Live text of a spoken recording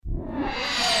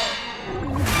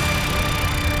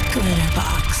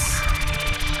Glitterbox.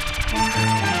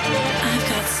 I've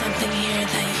got something here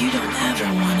that you don't ever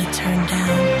want to turn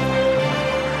down.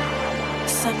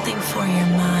 Something for your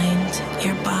mind,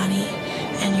 your body,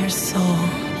 and your soul.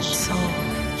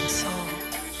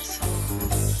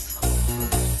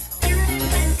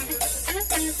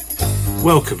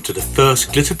 Welcome to the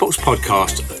first Glitterbox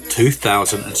podcast of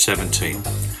 2017.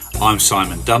 I'm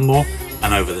Simon Dunmore,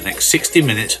 and over the next 60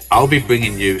 minutes I'll be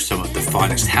bringing you some of the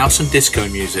finest house and disco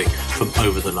music from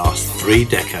over the last 3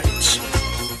 decades.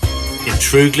 In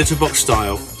true Glitterbox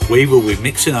style, we will be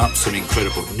mixing up some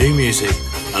incredible new music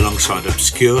alongside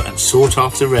obscure and sought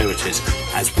after rarities,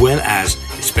 as well as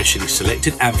especially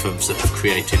selected anthems that have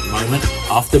created moment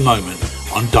after moment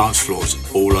on dance floors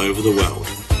all over the world.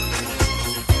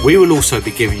 We will also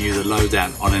be giving you the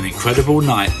lowdown on an incredible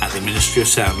night at the Ministry of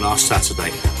Sound last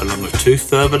Saturday, along with 2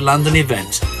 further London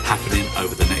events happening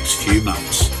over the next few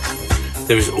months.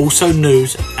 There is also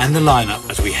news and the lineup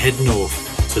as we head north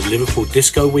to the Liverpool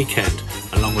Disco Weekend,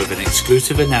 along with an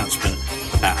exclusive announcement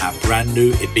about our brand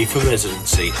new Ibiza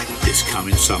residency this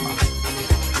coming summer.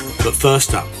 But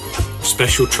first up, a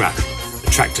special track, a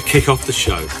track to kick off the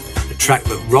show, a track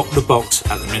that rocked the box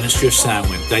at the Ministry of Sound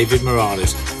when David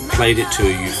Morales played it to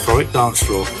a euphoric dance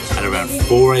floor at around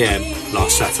 4 a.m.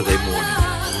 last Saturday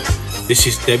morning. This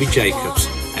is Debbie Jacobs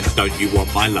and Don't You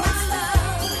Want My Love.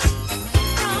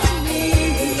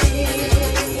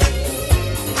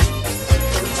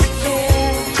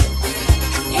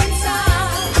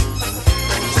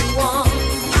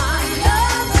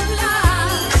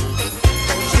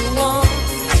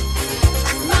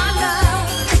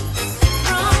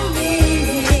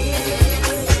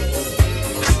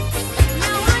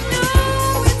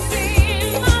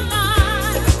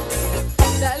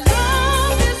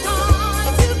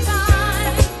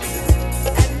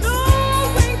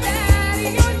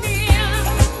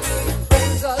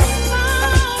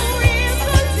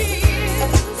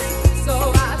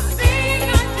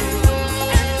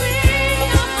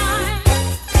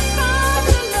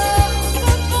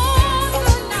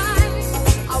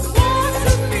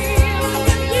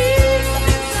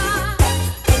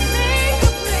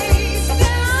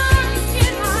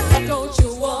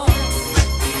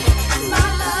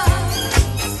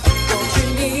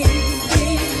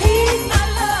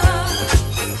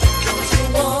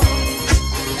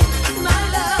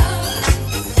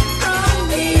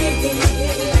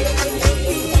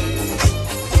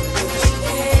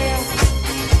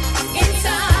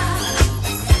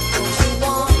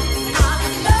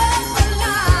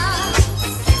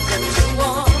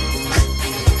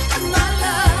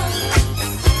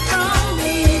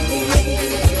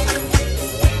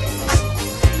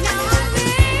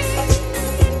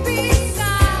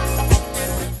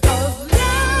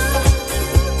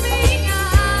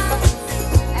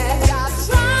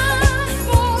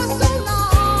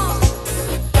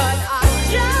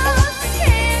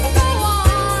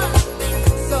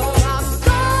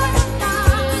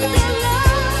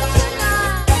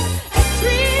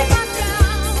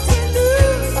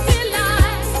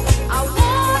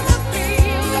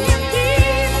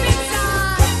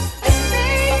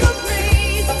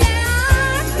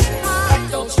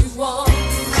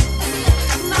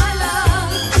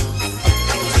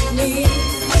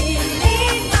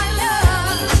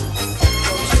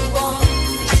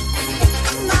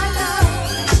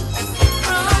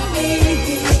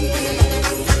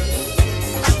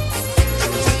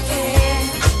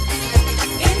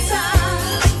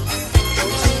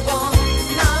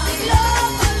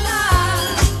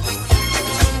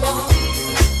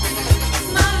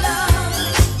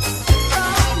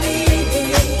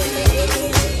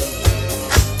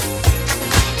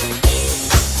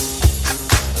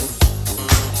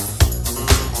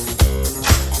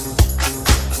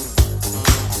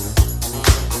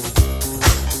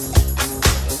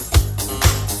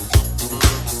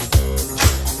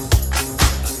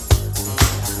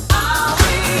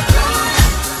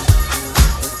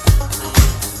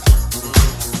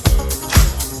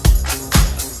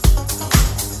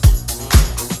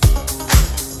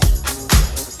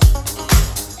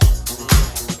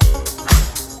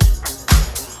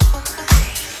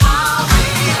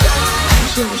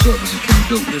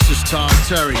 This is Tom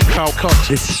Terry, Carl Cox.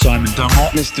 This is Simon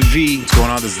Dunmore. Mr. V. What's going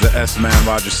on? This is the S-Man,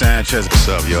 Roger Sanchez. What's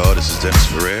up, y'all? This is Dennis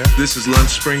Ferrer. This is Lund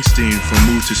Springsteen from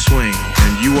Mood to Swing,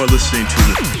 and you are listening to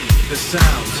the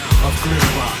sounds of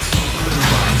Glitterbox.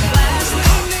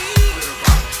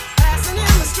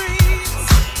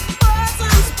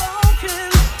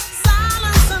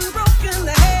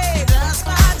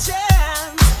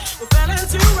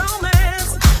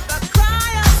 Romance, the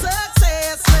cry of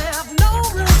success left no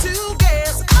room to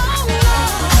guess. Oh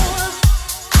Lord.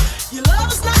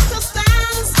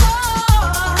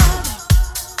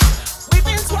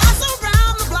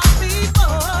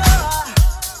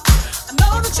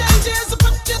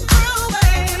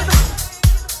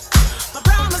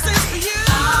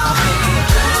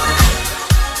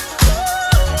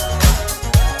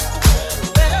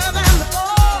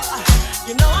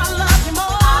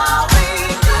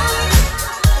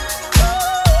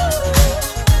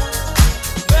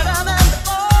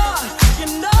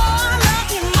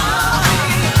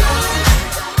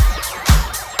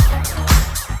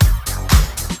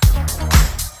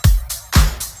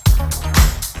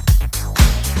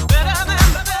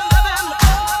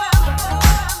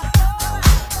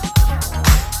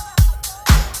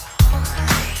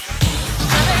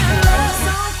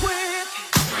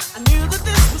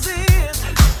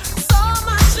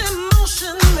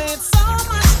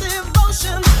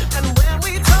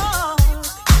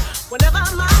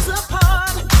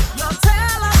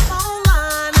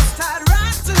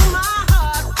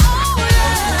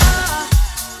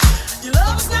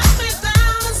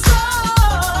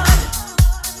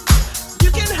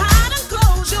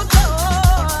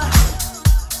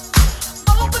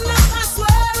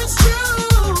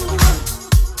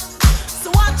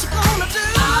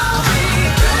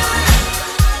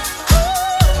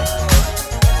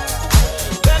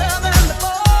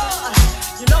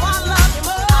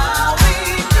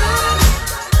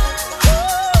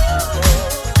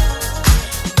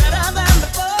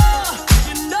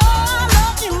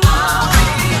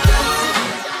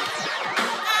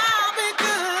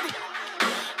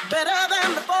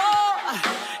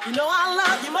 You know I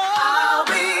love you more. I'll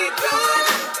be good.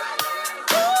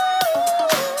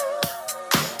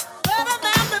 Better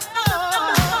than before.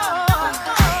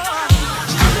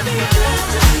 Trying to be good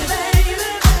to me, baby.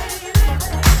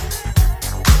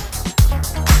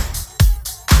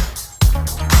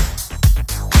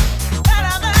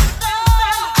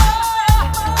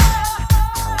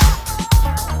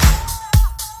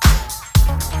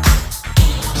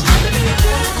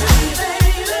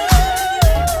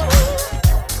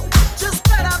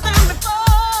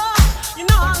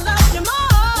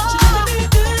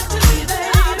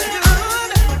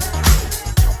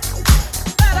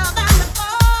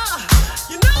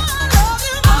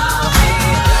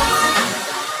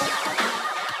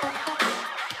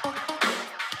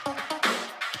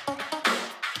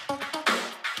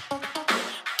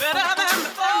 Better than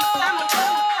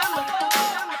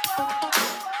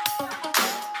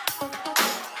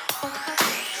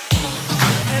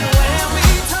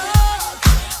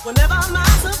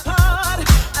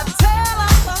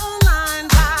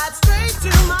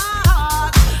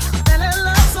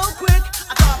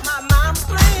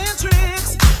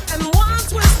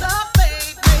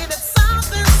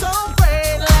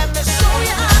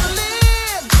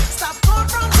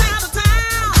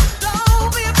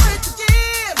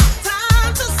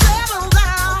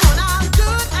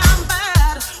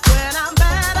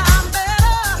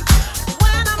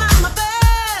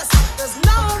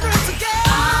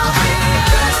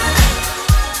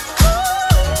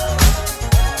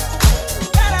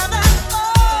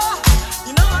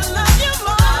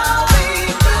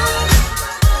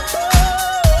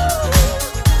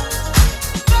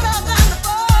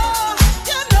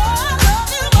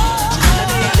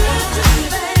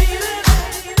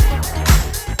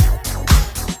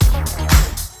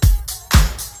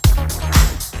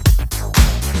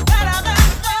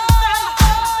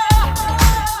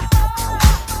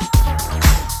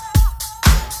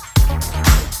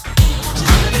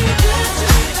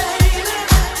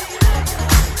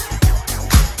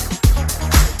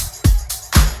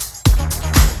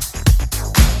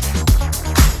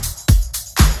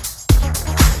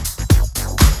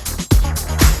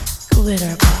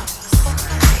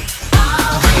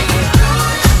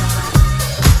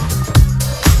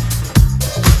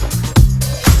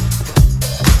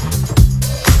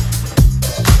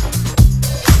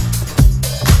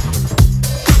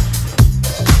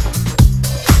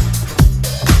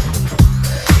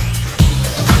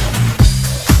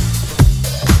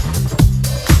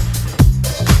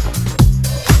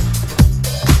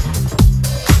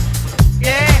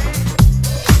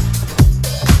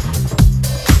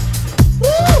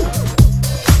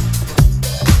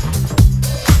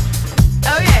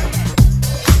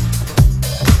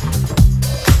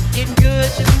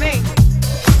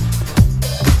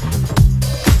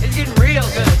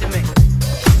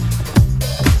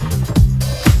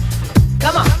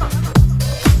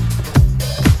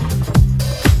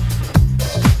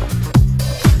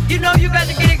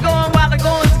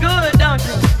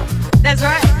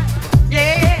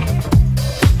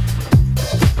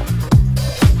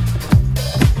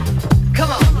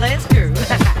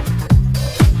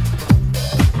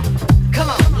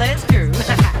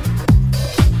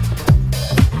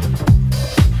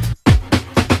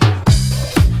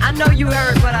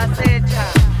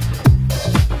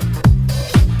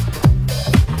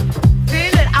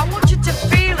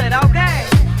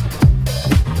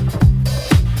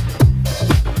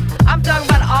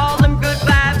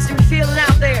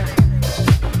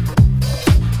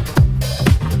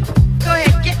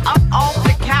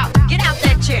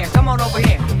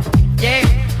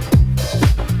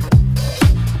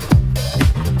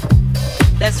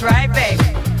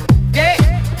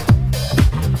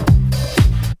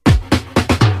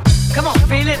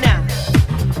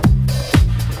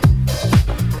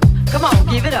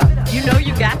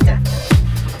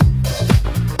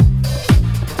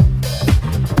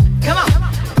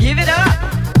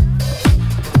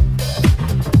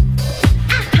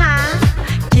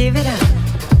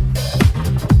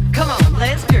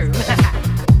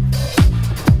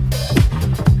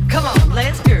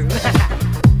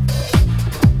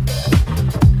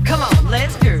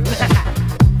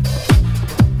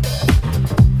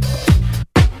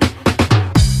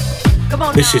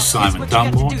This is Simon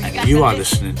Dunmore, and you are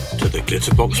listening to the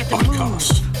Glitterbox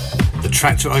Podcast. The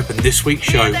track to open this week's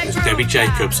show is Debbie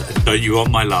Jacobs and Don't You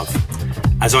Want My Love.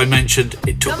 As I mentioned,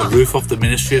 it took the roof off the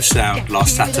Ministry of Sound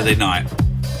last Saturday night.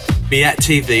 Beat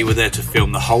TV were there to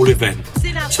film the whole event,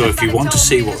 so if you want to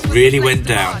see what really went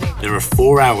down, there are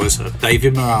 4 hours of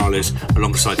David Morales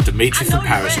alongside Dimitri from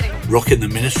Paris rocking the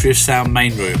Ministry of Sound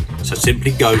main room, so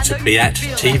simply go to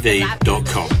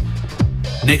beattv.com.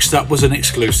 Next up was an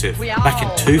exclusive. Back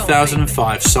in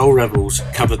 2005, Soul Rebels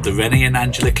covered the Rennie and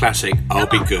Angela classic I'll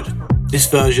Be Good. This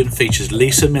version features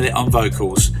Lisa Millett on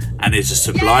vocals and is a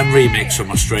sublime remix from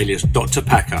Australia's Dr.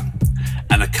 Packer,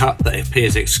 and a cut that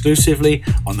appears exclusively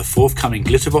on the forthcoming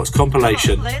Glitterbox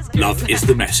compilation Love Is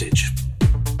The Message.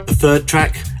 The third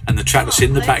track, and the track that's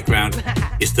in the background,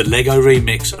 is the Lego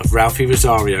remix of Ralphie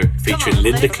Rosario featuring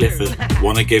Linda Clifford,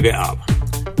 Wanna Give It Up.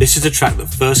 This is a track that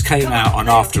first came out on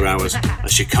After Hours, a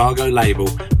Chicago label,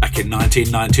 back in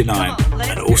 1999,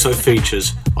 and also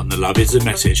features on the Love Is The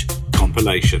Message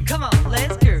compilation.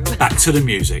 Back to the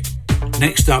music.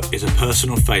 Next up is a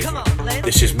personal favourite.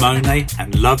 This is Monet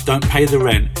and Love Don't Pay the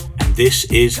Rent, and this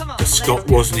is the Scott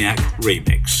Wozniak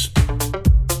remix.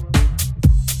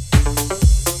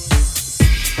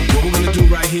 What we're gonna do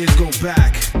right here is go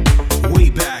back, way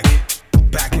back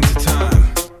into time.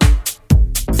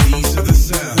 These are the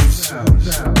sounds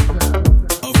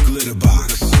of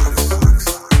Glitterbox.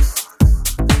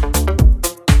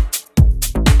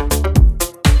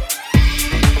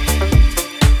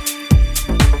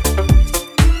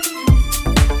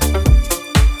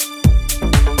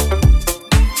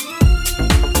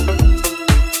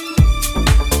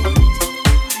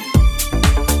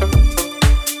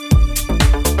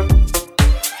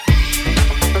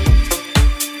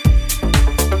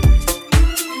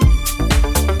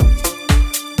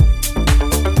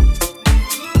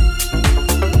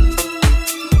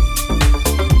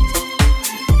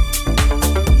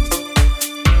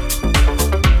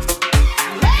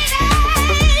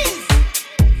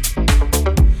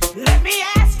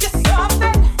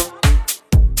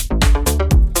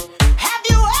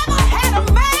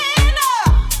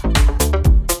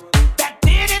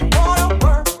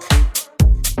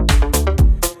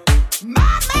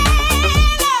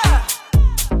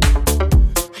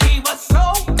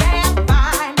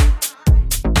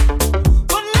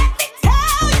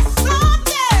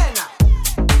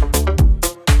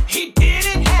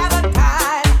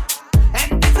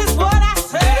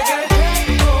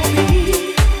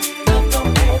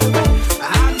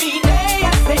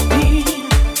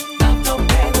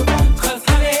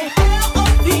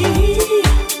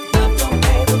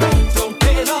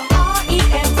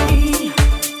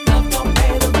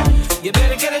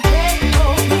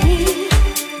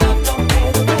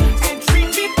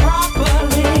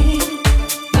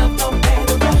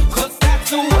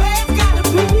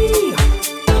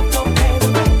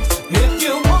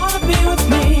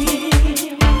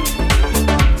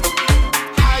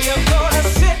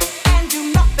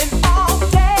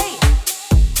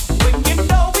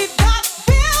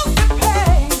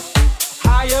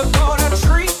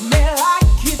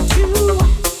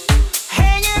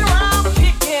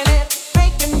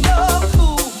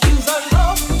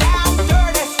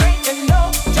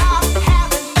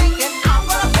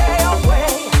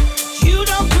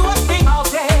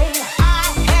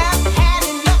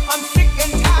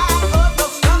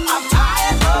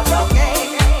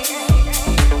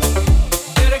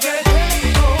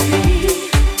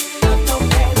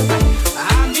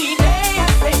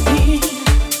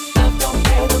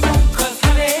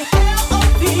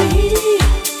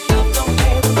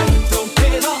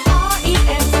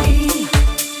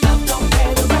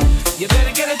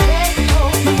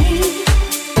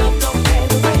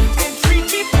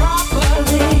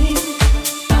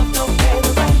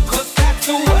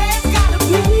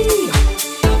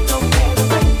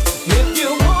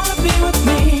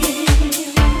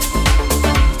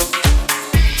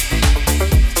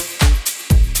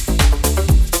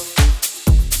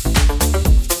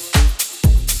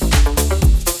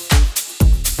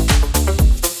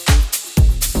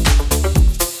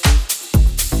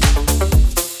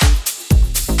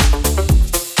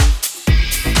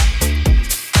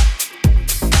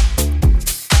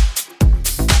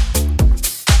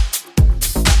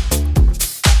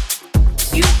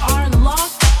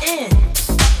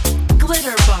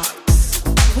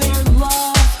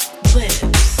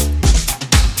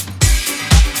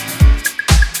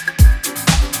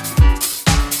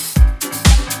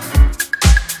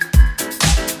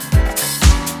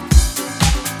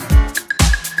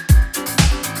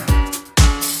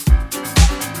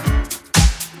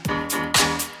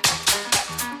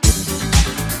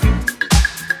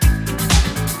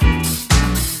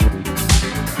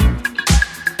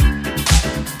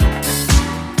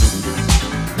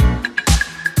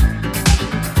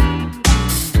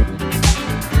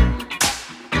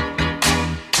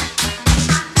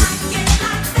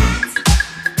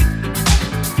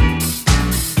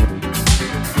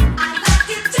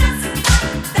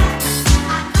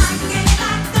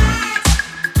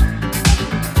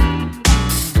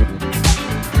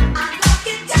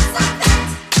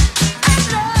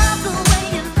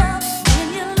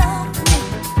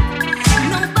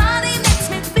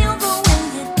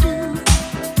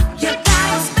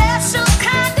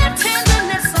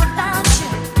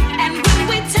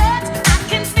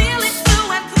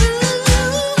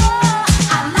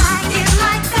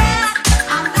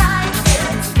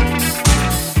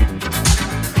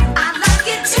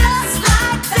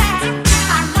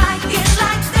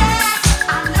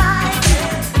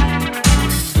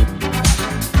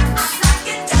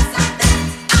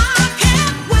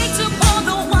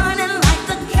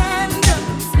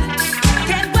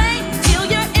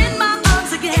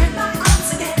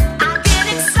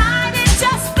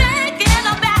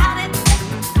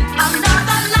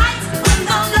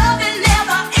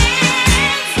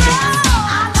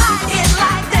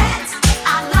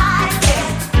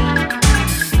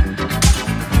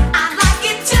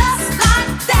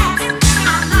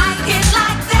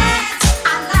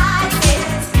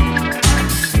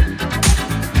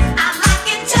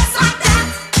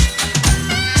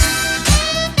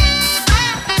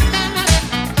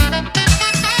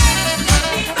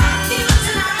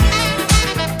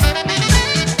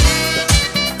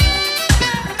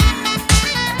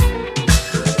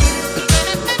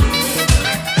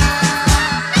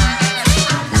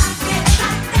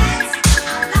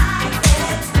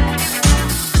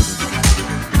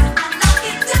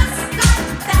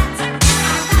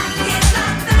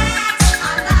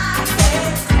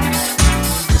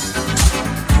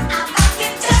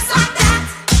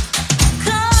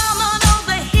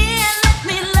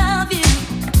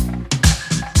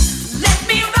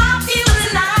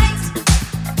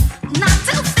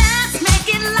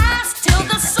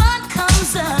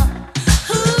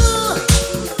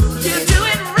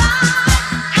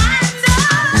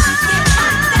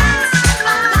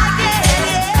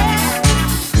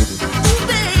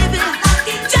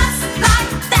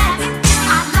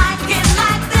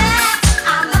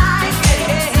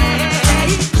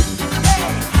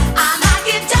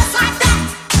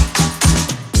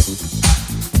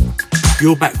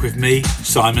 You're back with me,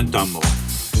 Simon Dunmore.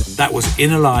 That was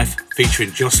Inner Life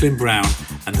featuring Jocelyn Brown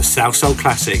and the South Soul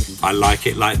classic I Like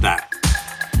It Like That.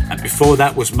 And before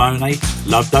that was Monet,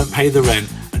 Love Don't Pay the Rent,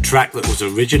 a track that was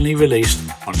originally released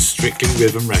on Strictly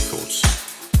Rhythm Records.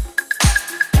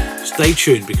 Stay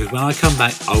tuned because when I come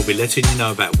back I'll be letting you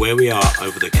know about where we are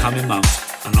over the coming months,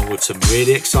 along with some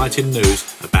really exciting news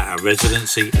about our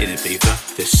residency in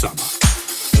Ibiza this summer.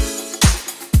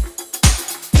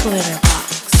 Glitterbox.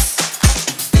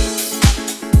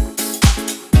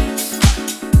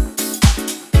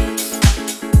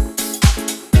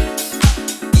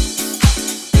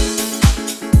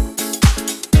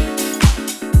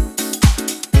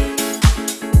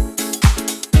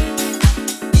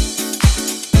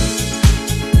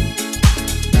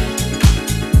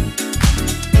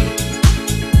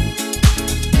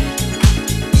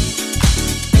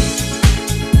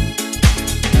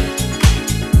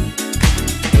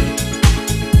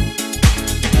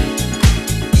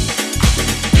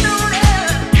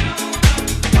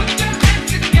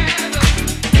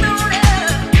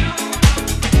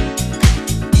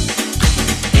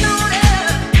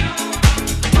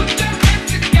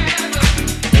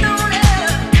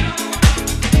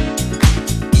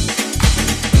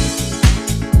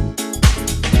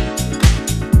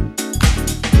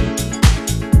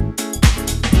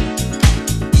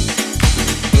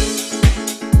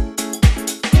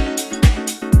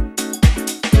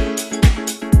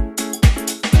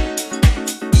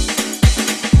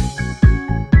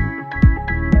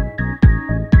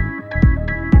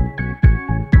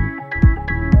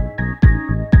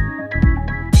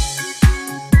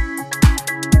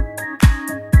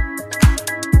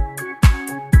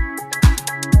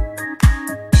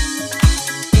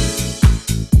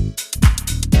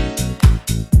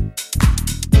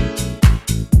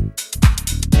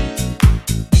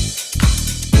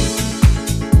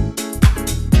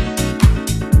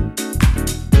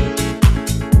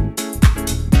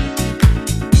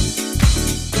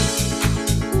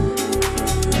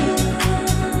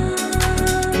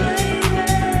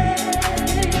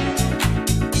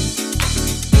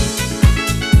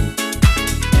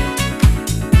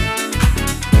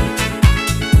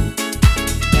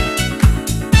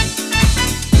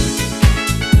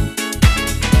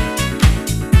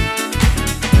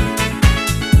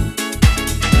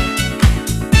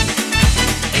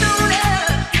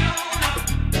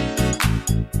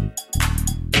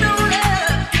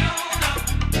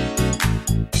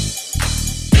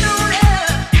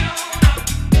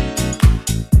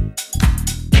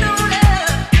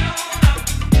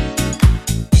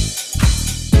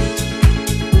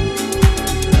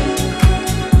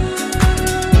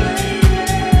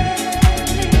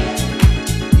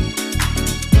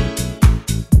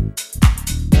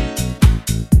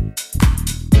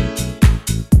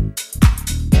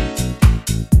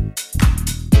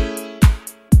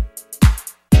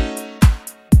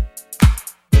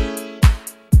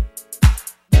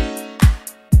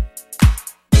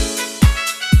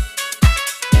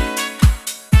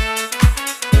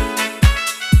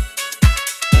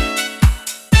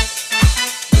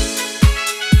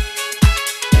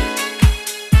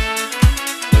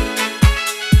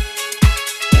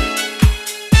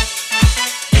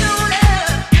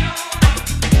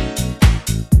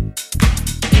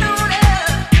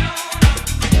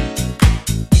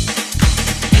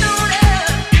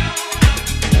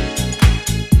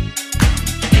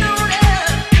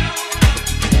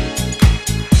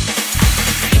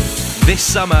 This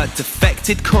summer,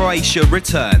 Defected Croatia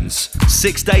returns.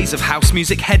 6 days of house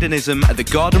music hedonism at the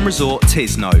Garden Resort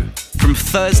Tisno. From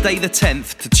Thursday the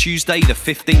 10th to Tuesday the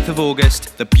 15th of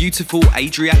August, the beautiful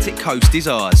Adriatic coast is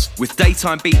ours, with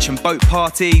daytime beach and boat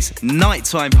parties,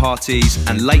 nighttime parties,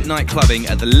 and late night clubbing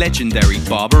at the legendary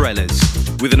Barbarella's.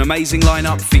 With an amazing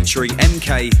lineup featuring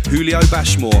MK, Julio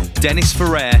Bashmore, Dennis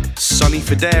Ferrer, Sonny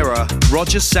Federa,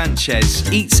 Roger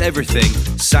Sanchez, Eats Everything,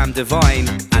 Sam Divine,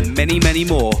 and many, many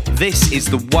more, this is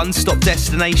the one-stop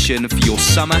destination for your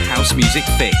summer house music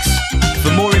fix. For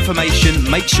more information,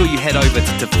 make sure you head over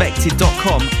to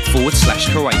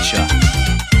defected.com/Croatia.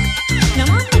 Now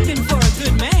I'm looking for a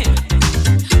good man,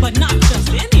 but not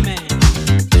just any man.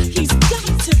 He's got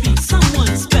to be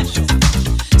someone special,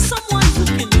 someone who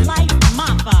can light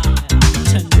my fire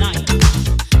tonight.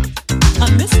 A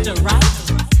Mr. Right.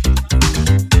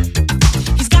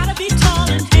 He's got to be tall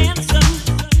and handsome,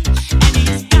 and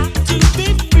he's got to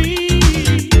be free,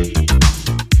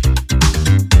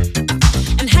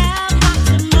 and have lots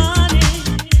of money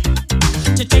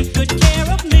to take good care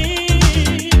of me.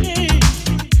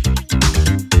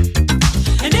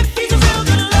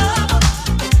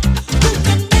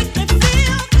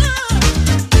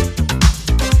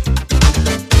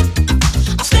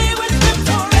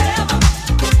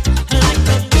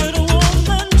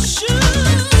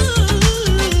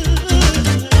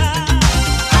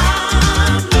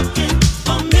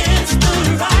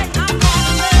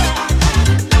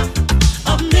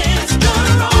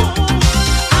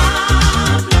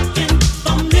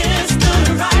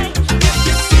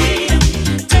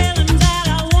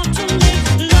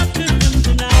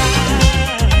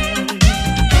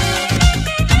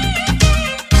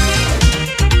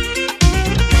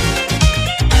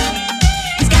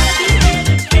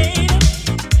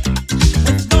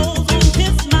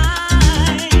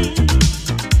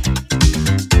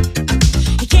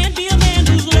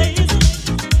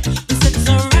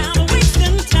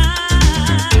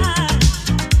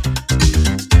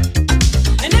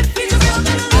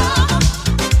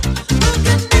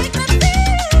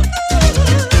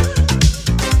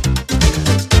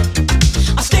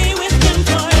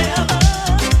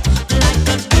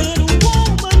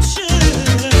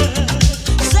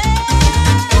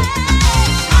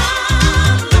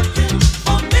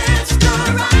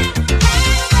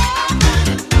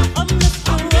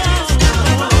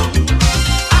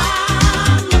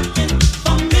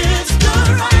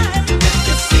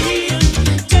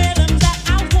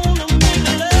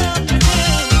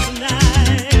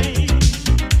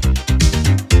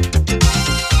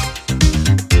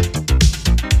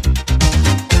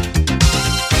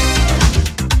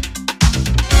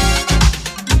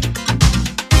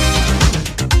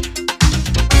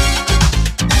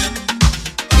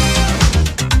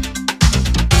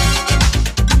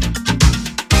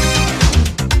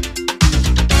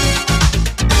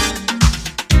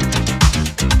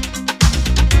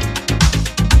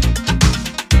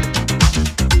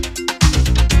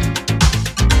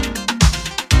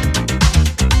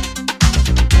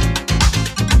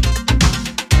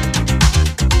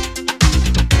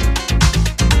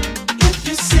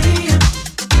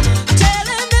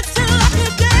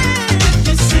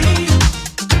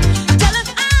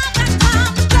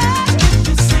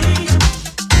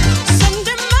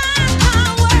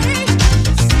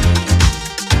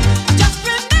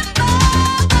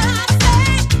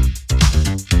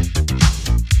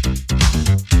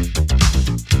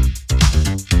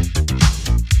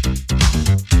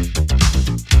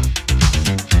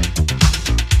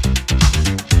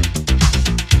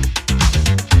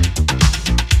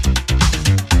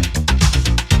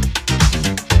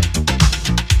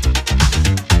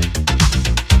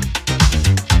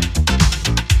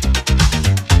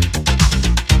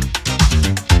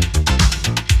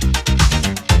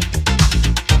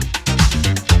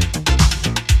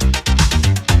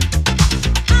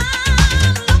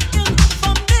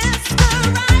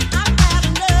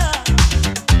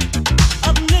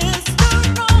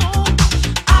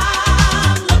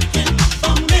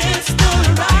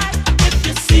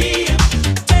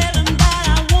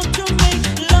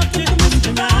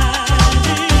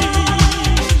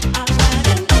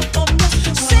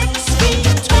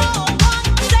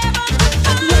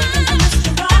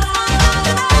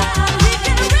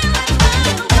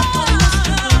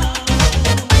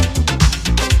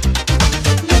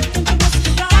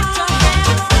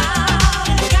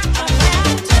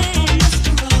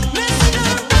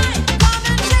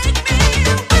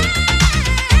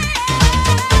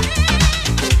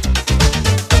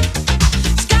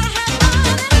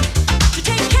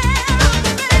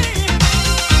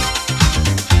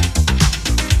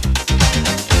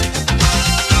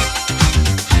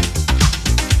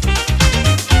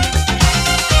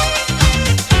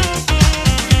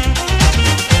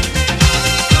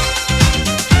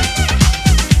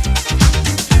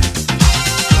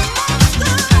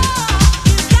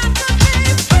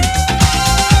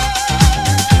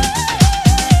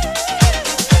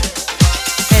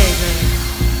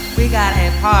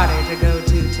 party to go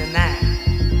to tonight.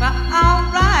 But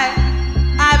alright,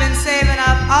 I've been saving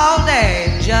up all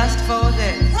day just for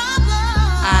this.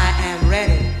 I am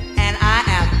ready and I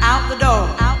am out the door,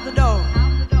 out the door.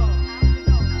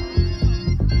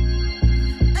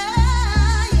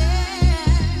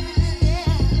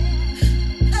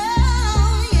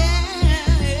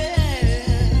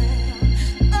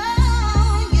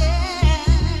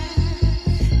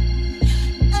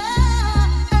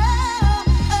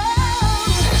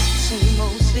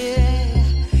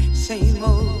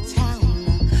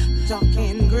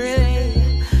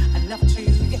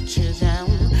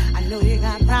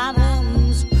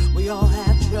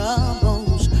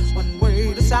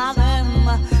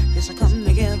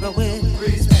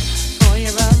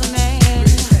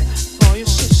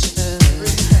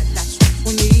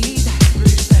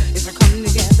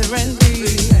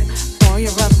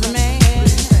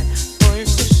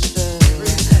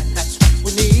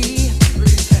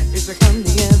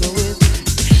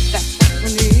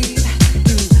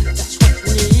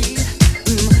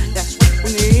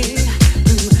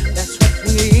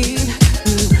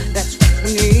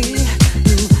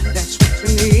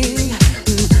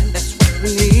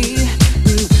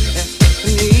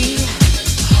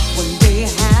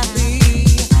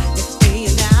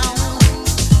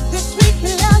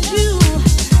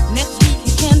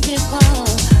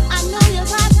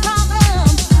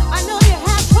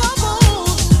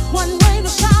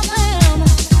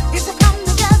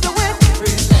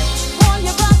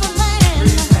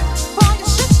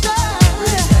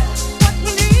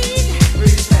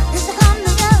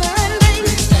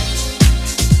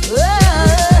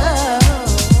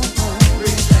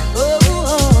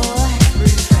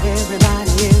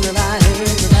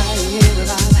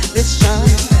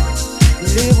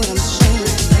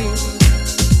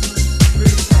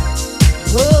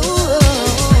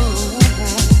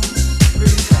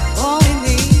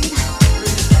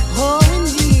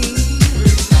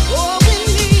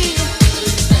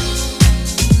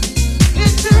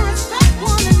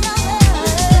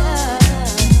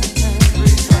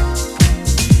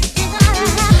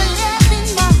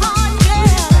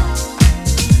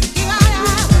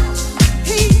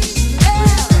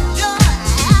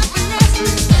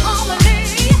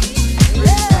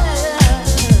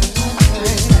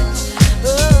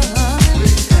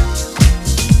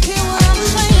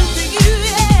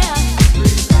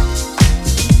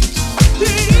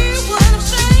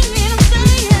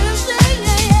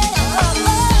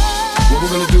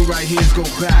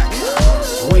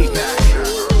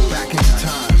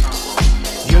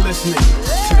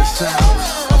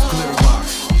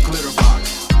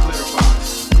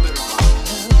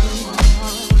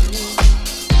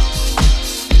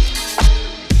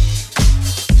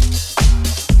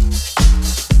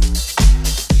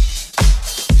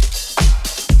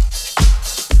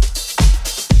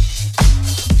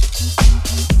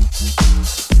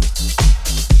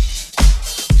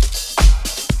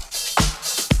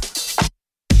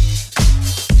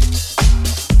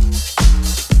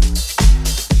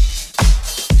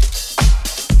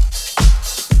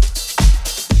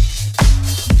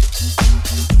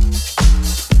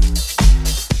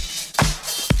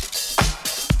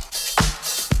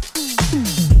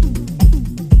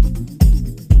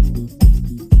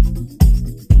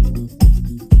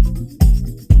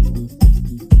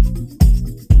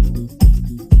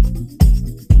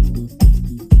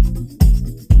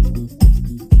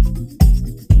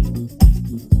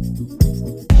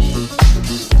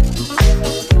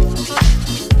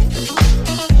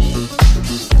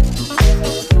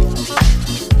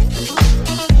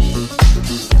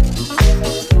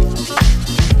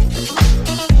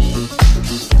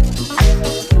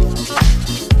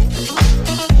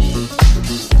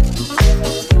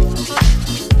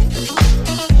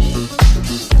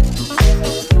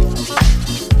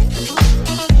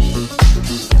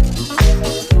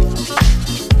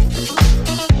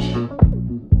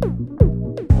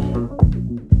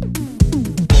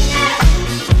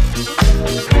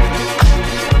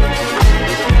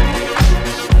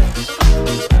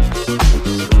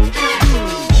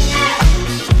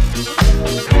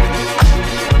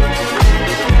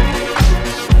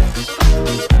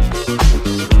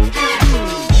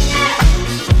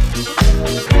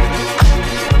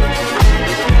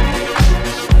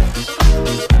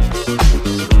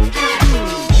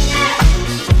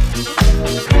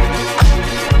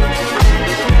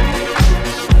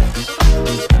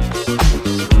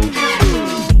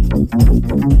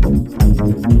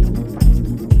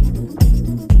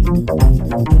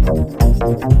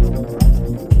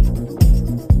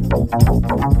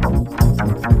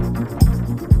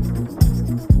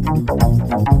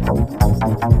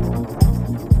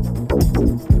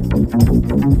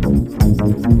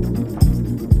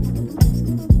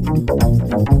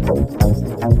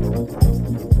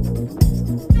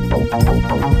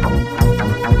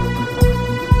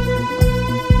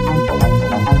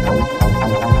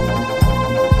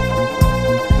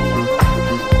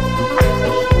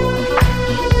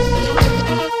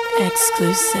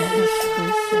 Exclusive.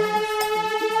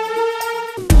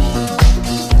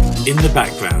 In the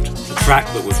background, the track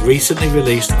that was recently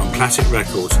released on Classic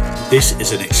Records, this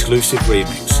is an exclusive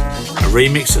remix. A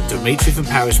remix that Dimitri from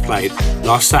Paris played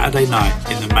last Saturday night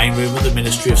in the main room of the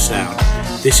Ministry of Sound.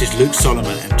 This is Luke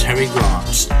Solomon and Terry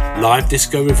Grant's live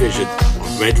disco revision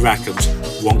of Red Rackham's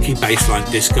wonky bassline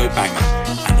disco banger,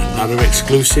 and another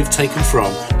exclusive taken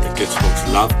from the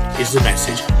Glitterbox Love Is The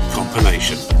Message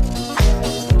compilation.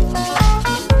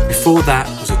 Before that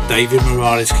was a David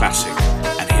Morales classic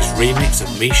and his remix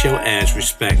of Michel Ayres'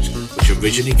 Respect, which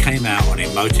originally came out on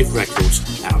Emotive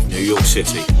Records out of New York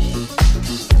City.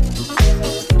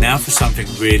 Now for something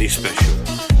really special.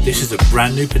 This is a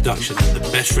brand new production and the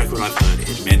best record I've heard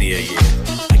in many a year.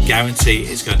 I guarantee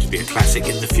it's going to be a classic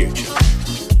in the future.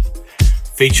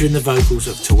 Featuring the vocals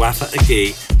of Tawafa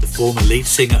Agee, the former lead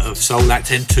singer of Soul Act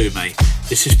Ntume,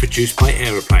 this is produced by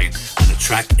Aeroplane and a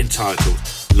track entitled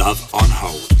Love on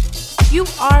Hold. You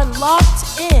are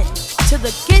locked in to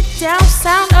the get down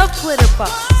sound of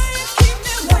Glitterbox.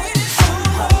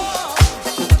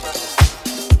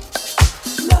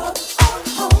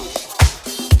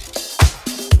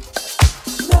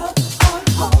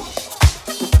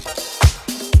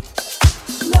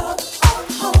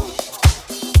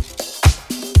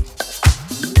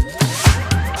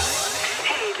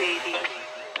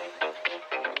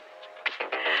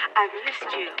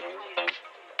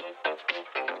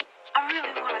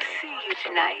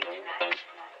 Tonight.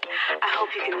 I hope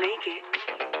you can make it.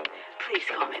 Please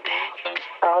call me back.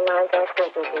 All lines are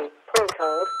frequency. Please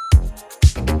hold.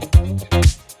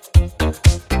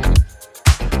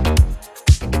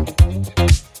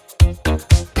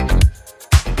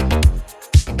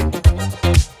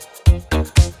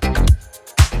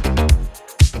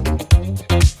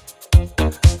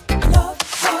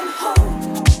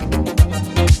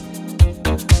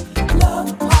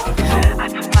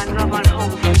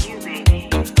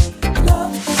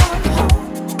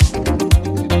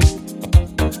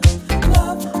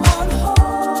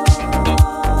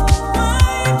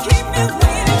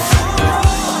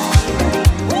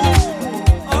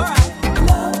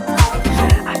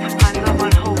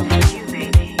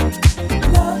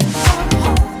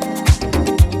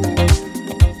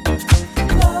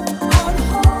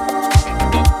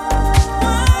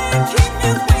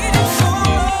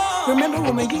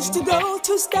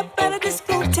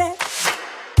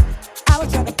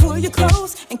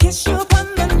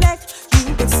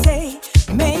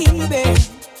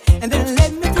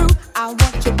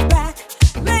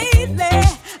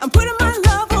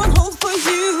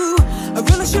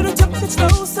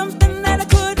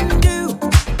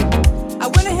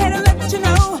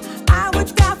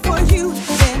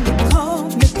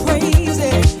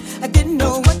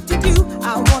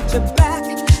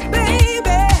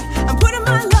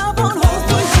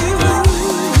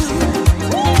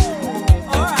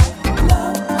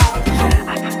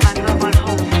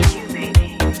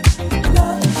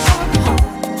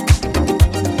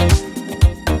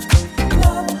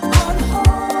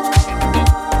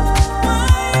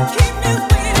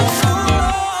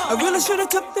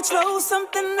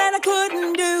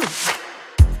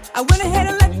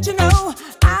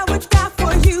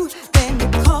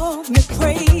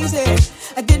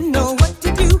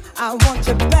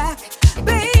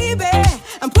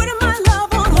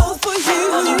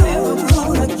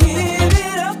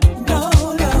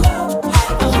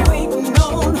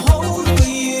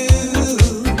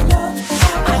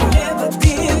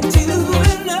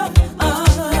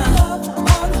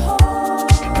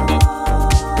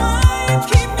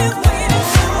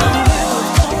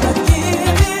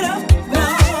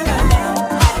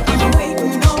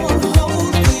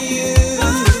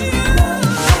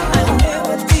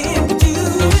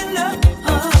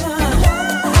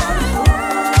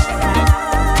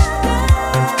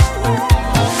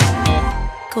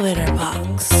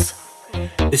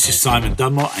 This is Simon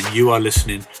Dunmore and you are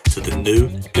listening to the new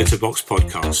Glitterbox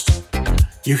podcast.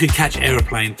 You can catch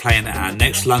Aeroplane playing at our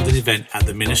next London event at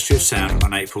the Ministry of Sound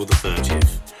on April the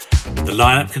 30th. The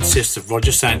lineup consists of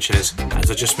Roger Sanchez,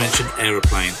 as I just mentioned,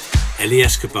 Aeroplane, Ellie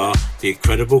Escobar, The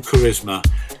Incredible Charisma,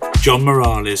 John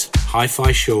Morales,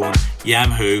 Hi-Fi Sean,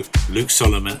 Yamhoo, Luke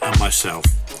Solomon and myself.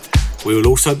 We will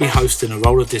also be hosting a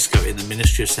roller disco in the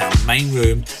Ministry of Sound main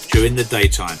room during the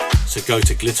daytime, so go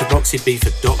to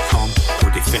glitterboxibiza.com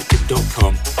or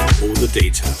defected.com for all the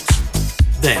details.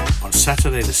 Then, on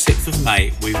Saturday the 6th of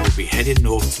May, we will be heading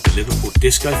north to the Liverpool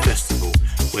Disco Festival,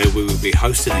 where we will be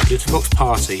hosting a Glitterbox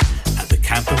party at the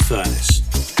Camp and Furnace.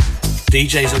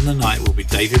 DJs on the night will be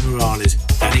David Morales,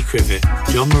 Danny Crivet,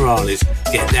 John Morales,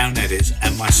 Get Down Edits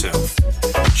and myself.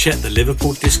 Check the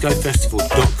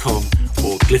LiverpoolDiscoFestival.com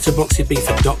or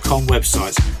glitterboxibiza.com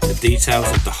websites for details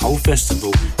of the whole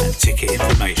festival and ticket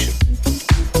information.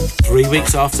 3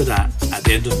 weeks after that, at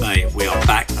the end of May, we are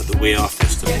back at the We Are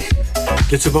Festival.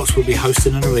 Glitterbox will be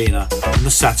hosting an arena on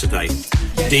the Saturday.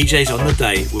 DJs on the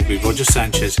day will be Roger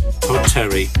Sanchez, Todd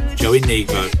Terry, Joey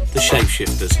Negro, The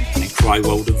Shapeshifters and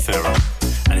Crywold and Ferrer.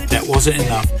 And if that wasn't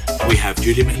enough, we have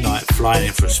Julie McKnight flying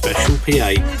in for a special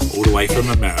PA all the way from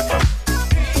America.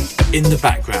 In the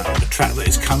background, a track that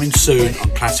is coming soon on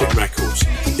Classic Records.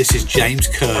 This is James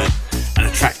Curd and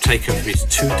a track taken from his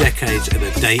 2 Decades and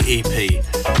a Day EP.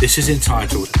 This is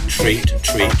entitled Treat,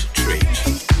 Treat, Treat.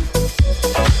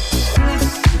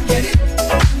 Get it.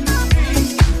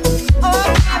 Oh,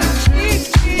 treat,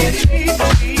 treat, treat,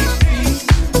 treat.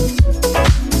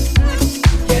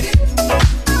 Get it.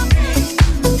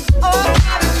 Oh,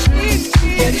 treat,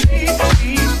 treat, treat,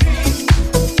 treat.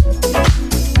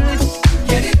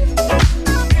 Get it.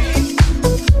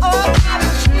 Oh,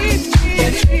 treat,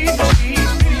 treat, treat, treat.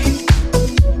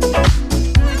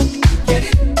 Get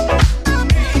it.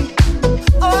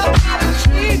 Oh,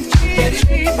 treat, treat,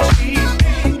 treat, treat.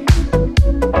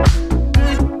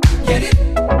 Get it?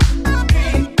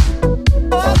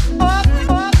 Oh, oh,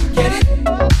 oh, get it?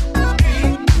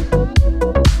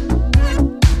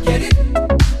 Get it?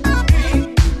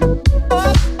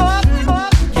 Oh, oh, oh,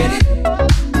 get it?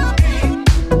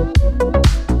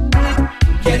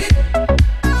 Get it? Get it?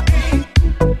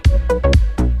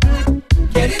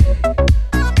 Get it?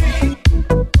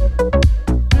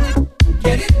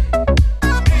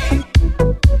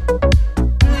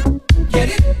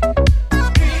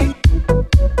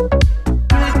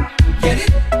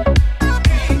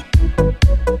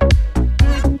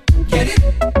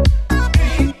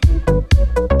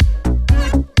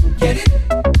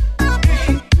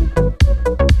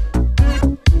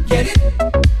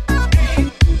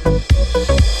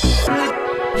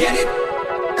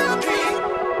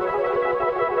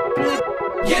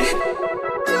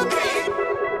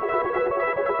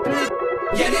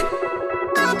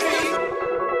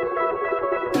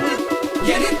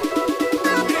 Get it?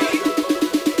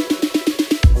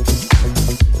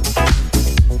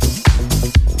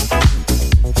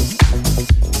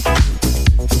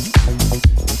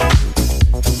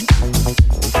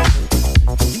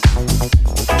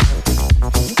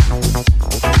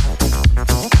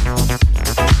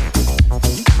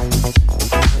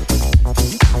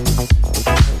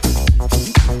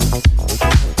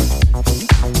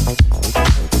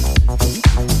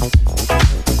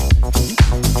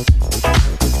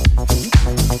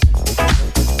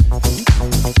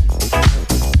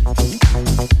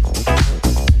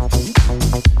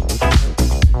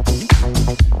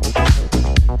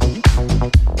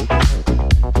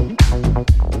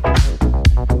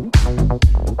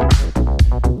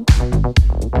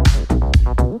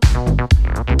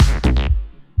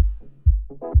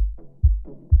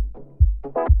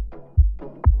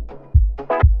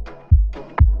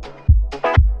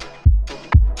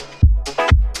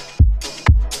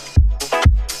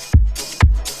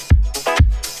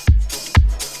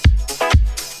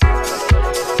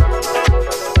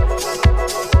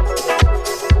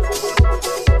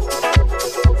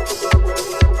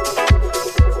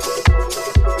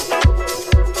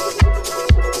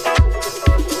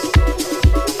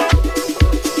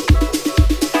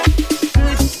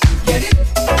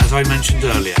 As I mentioned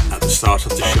earlier at the start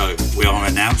of the show, we are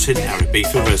announcing our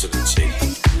Ibiza residency.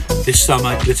 This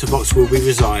summer, Glitterbox will be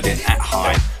residing at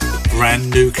High, the brand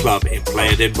new club in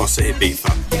Playa de Embosa, Ibiza.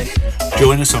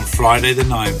 Join us on Friday the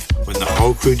 9th when the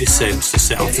whole crew descends to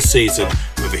set off the season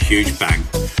with a huge bang.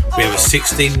 We have a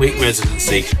 16-week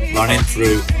residency running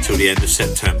through till the end of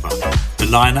September. The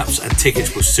lineups and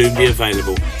tickets will soon be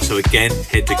available, so again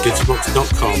head to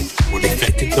glitterbox.com or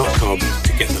defected.com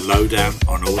to get the lowdown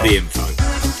on all the info.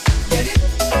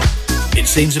 It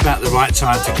seems about the right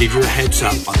time to give you a heads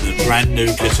up on the brand new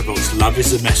Glitterbox Love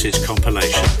is the Message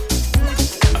compilation.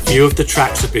 A few of the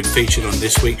tracks have been featured on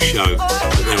this week's show,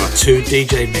 but there are 2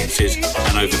 DJ mixes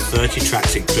and over 30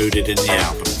 tracks included in the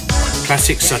album.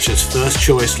 Classics such as First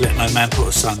Choice, Let No Man Put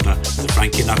Us Under, the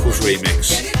Frankie Knuckles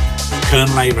remix,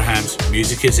 Colonel Abraham's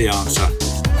Music Is The Answer,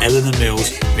 Eleanor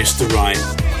Mills, Mr. Right,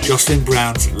 Jocelyn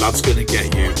Brown's Love's Gonna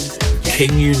Get You,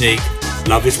 King Unique,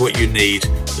 Love Is What You Need,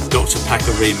 the Dr.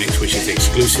 Packer remix, which is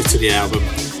exclusive to the album,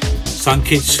 Sun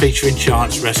Kids featuring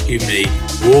Chance, Rescue Me,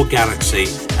 War Galaxy,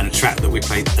 and a track that we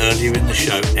played earlier in the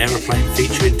show, Aeroplane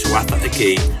featuring Tuatha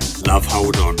Agee, Love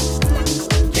Hold On.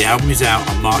 The album is out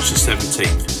on March the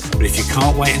 17th, but if you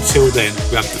can't wait until then,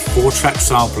 grab the 4-track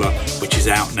sampler, which is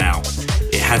out now.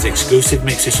 It has exclusive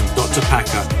mixes from Dr.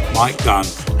 Packer, Mike Dunn,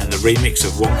 and the remix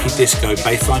of Wonky Disco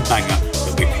Bassline Banger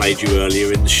that we played you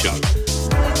earlier in the show.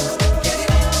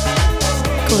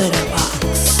 Glitterbox.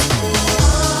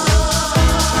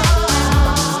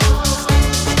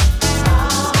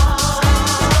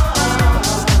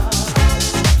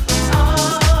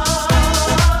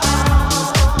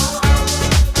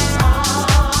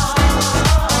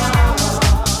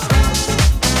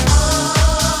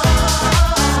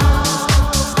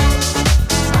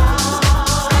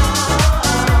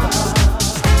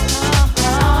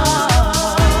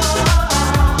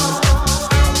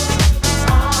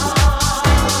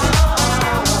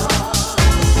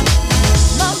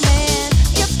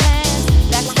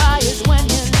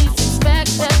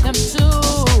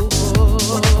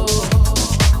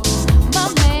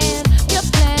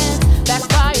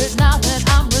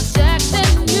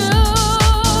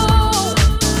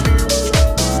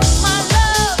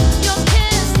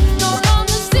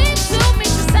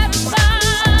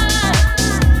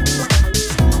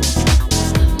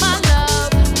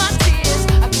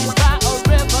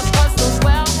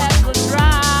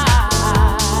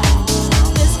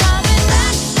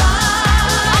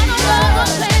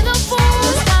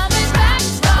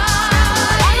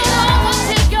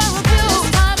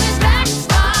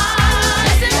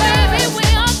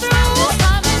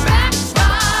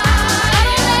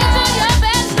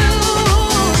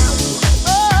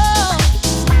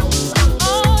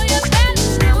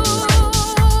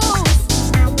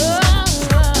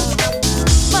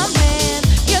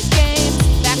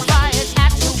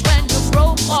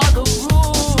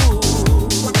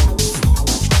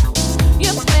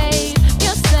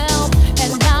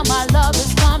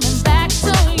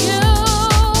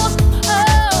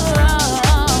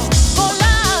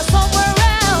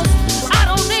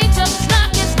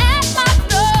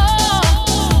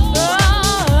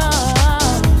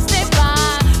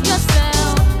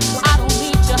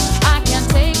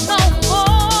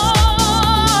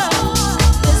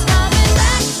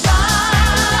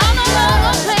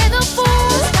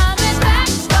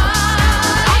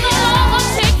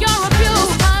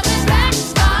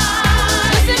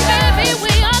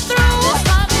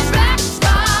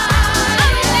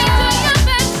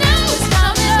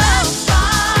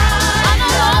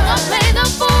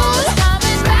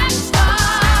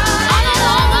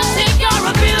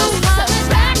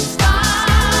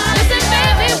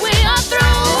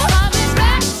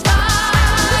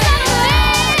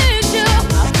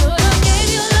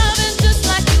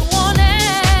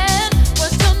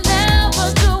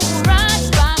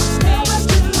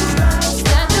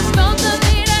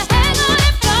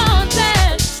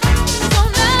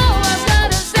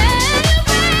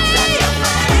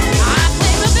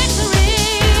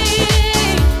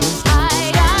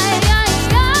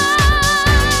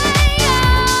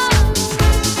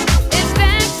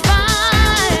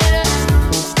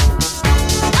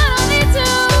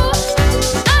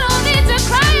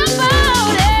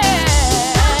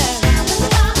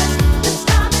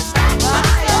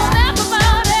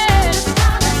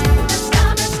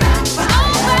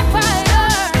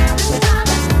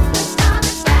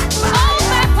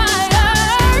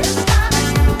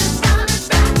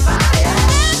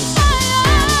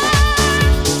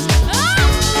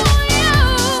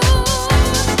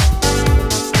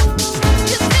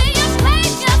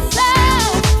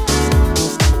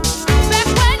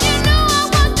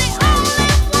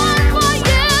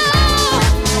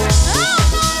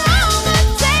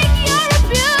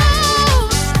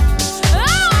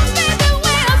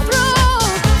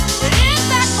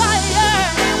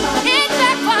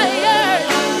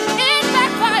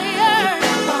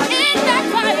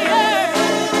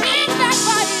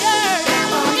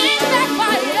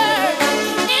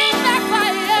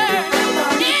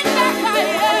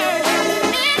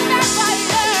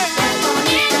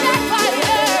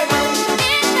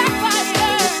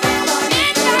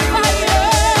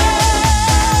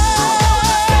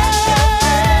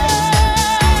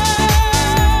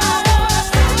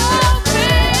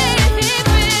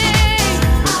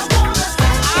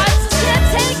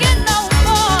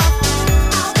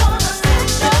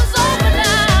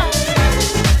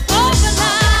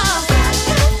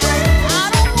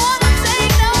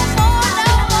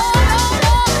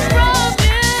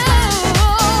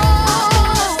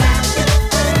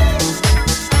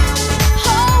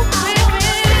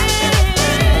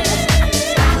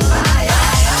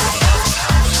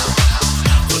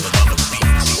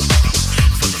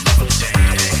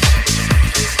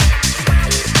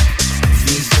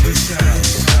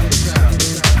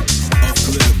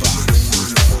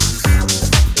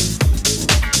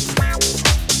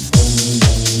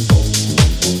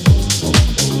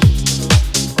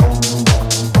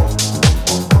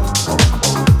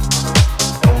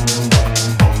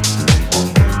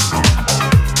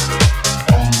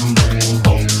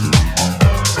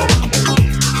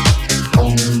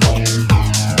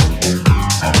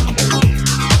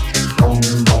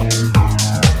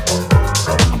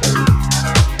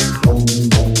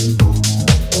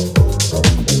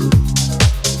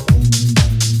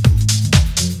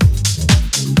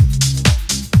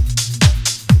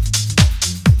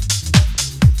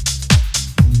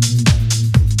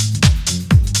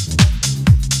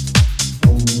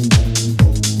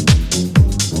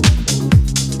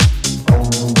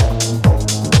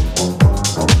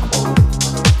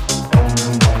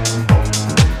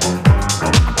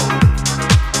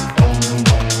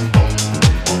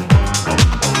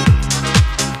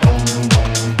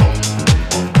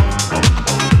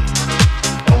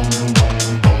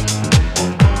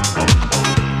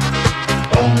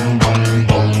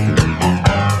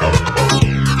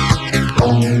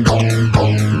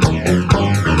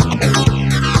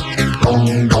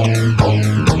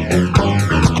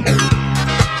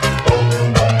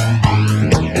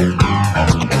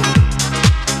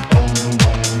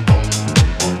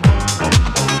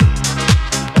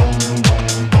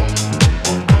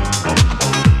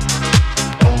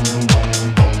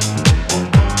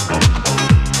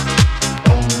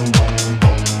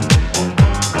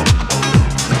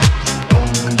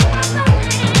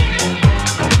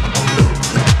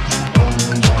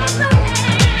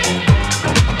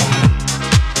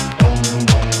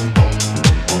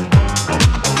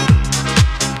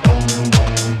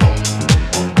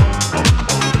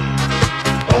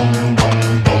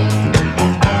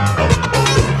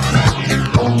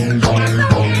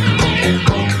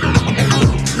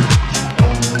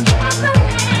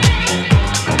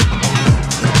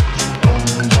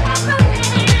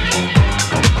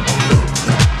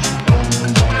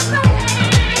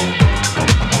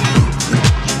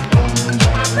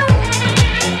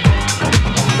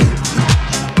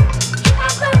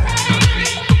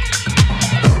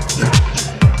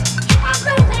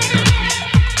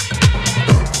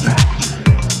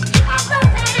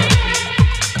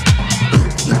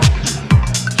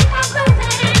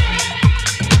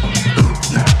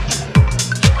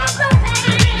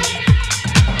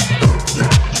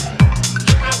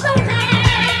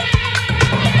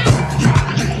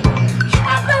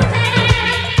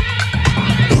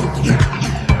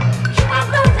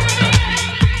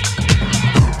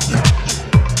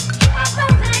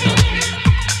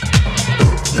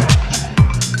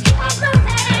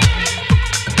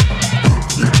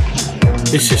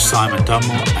 This is Simon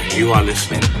Dunmore and you are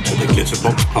listening to the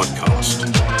Glitterbox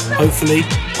Podcast. Hopefully,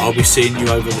 I'll be seeing you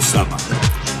over the summer.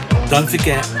 Don't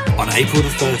forget, on April the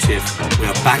 30th, we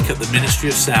are back at the Ministry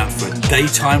of Sound for a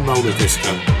daytime roller disco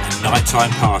and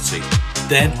nighttime party.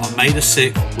 Then, on May the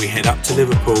 6th, we head up to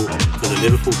Liverpool for the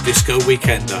Liverpool Disco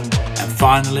Weekender. And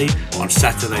finally, on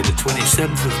Saturday the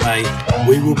 27th of May,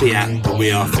 we will be at the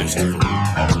We Are Festival.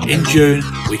 In June,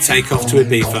 we take off to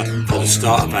Ibiza for the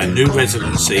start of our new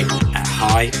residency at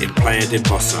High in Playa de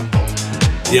Bossa.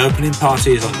 The opening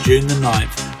party is on June the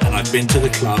 9th, and I've been to the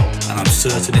club and I'm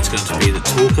certain it's going to be the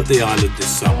talk of the island this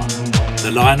summer.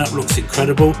 The lineup looks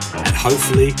incredible and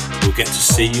hopefully we'll get to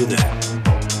see you there.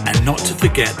 And not to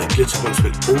forget that Glitterbox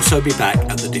will also be back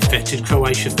at the Defected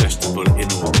Croatia Festival in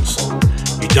August.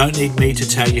 You don't need me to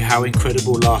tell you how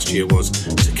incredible last year was,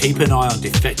 so keep an eye on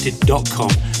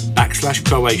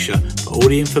defected.com/Croatia for all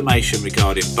the information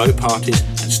regarding both parties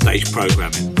and stage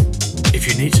programming. If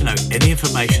you need to know any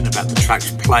information about the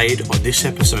tracks played on this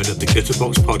episode of the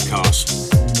Glitterbox Podcast,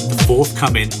 the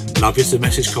forthcoming Love is the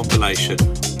Message compilation,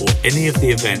 or any of the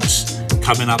events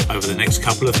coming up over the next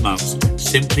couple of months,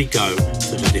 simply go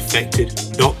to the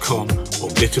defected.com or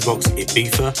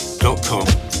glitterboxibiza.com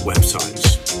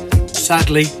websites.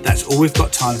 Sadly, that's all we've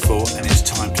got time for, and it's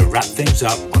time to wrap things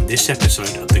up on this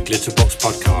episode of the Glitterbox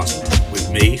Podcast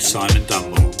with me, Simon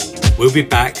Dunmore. We'll be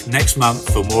back next month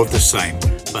for more of the same,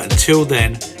 but until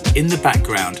then, in the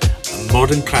background, a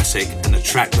modern classic and a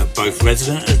track that both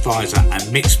Resident Advisor and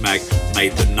Mixmag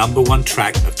made the #1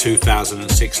 track of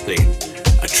 2016.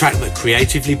 A track that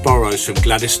creatively borrows from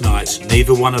Gladys Knight's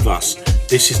Neither One of Us.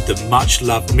 This is the much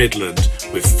loved Midland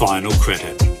with Final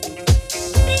Credit.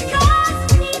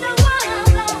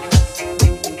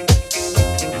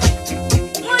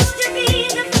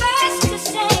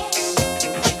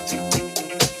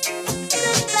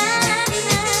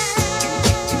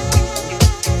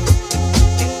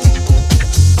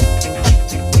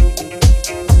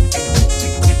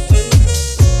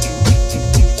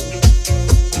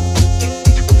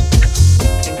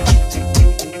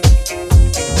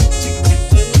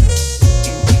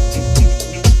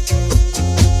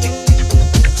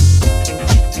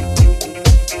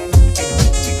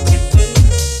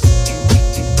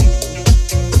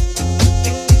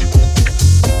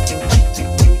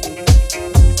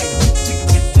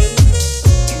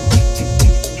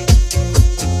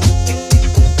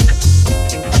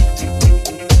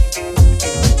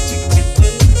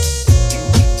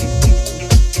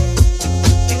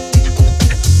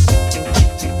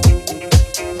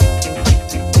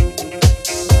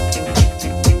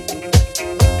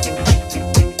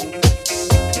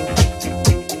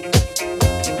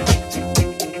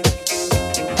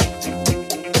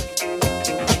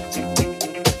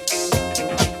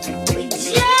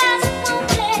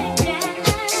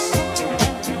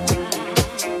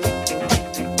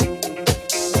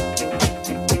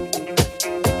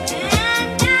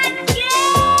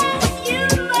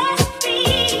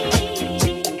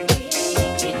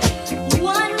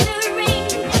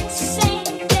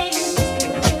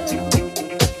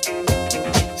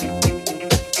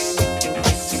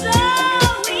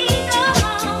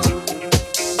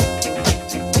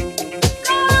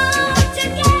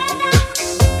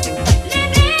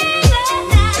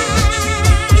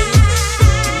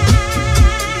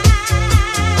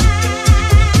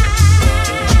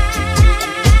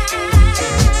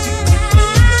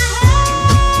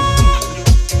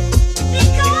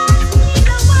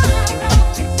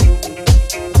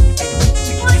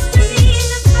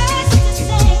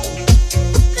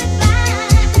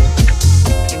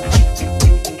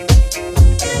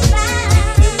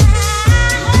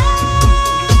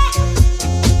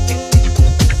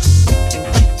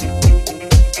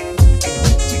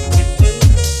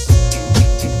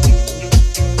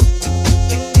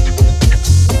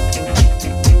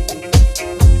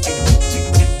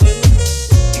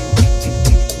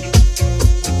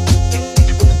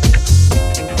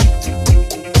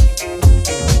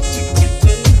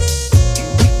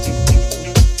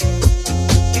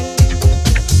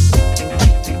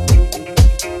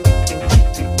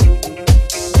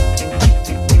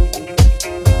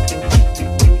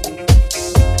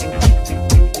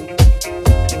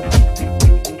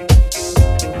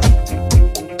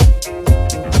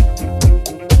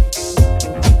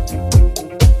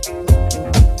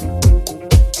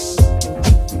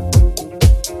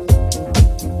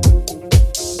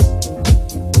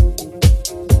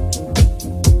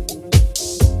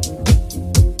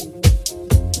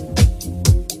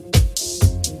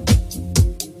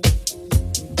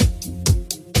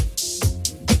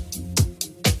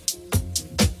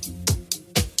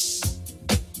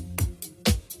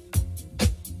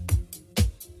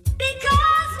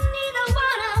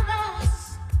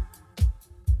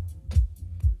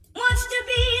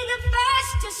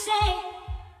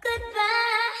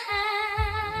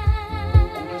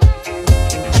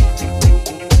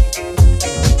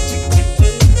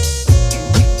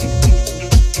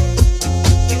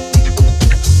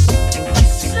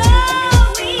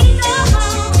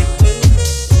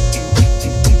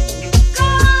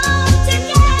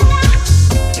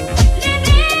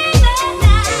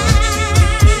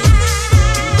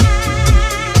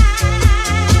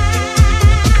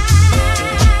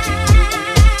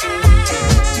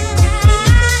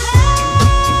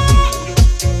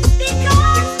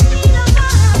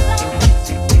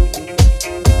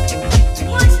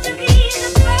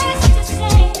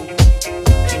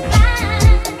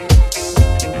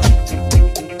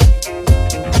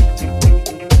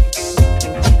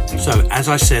 As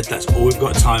I said, that's all we've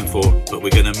got time for, but we're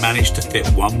going to manage to fit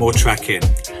one more track in.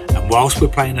 And whilst we're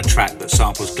playing a track that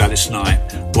samples Gladys Knight,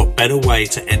 what better way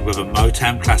to end with a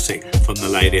Motown classic from the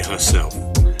lady herself?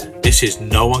 This is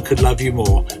No One Could Love You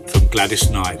More from Gladys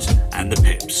Knight and the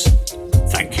Pips.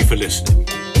 Thank you for listening.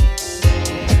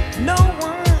 No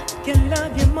one can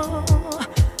love you more,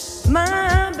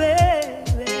 my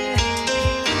baby.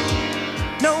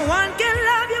 No one can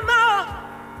love you more,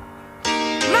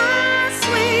 my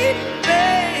sweet baby.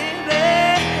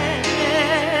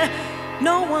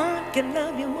 No one can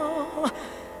love you more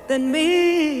than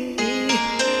me,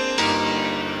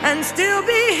 and still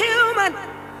be human.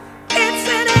 It's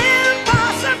an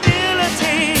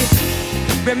impossibility.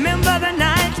 Remember the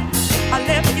night I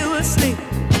left you asleep.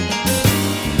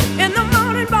 In the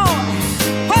morning, boy,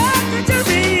 what did you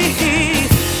read?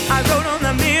 I wrote on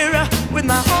the mirror with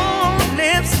my own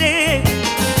lipstick.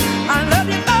 I love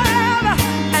you forever,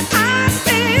 and I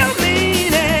still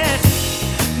mean it.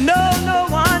 No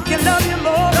one can love you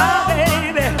more, my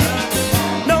baby.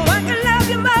 No one can love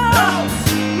you more,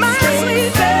 my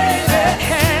sweet baby.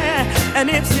 And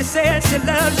if she says she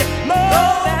loves you,